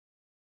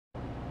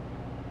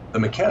The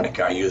mechanic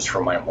I use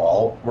for my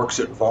mall works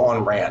at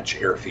Vaughan Ranch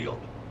airfield.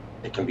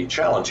 It can be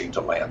challenging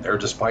to land there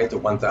despite the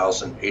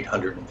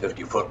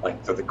 1,850-foot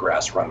length of the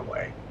grass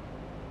runway.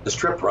 The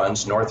strip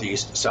runs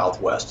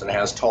northeast-southwest and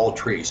has tall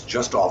trees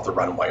just off the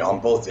runway on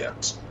both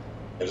ends.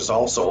 It is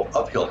also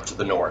uphill to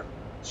the north,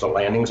 so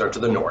landings are to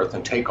the north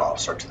and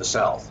takeoffs are to the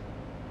south.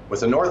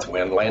 With the north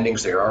wind,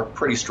 landings there are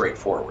pretty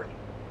straightforward.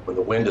 When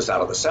the wind is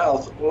out of the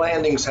south,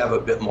 landings have a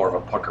bit more of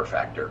a pucker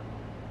factor.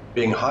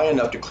 Being high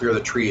enough to clear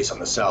the trees on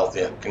the south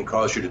end can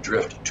cause you to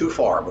drift too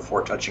far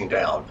before touching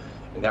down,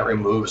 and that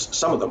removes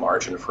some of the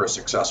margin for a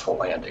successful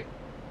landing.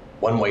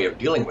 One way of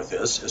dealing with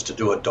this is to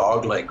do a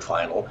dog leg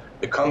final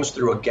that comes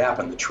through a gap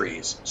in the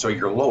trees, so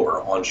you're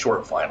lower on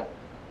short final.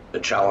 The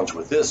challenge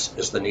with this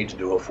is the need to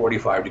do a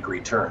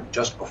 45-degree turn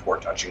just before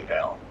touching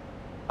down.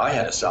 I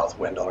had a south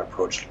wind on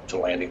approach to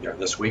landing there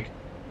this week.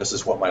 This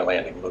is what my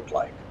landing looked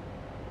like.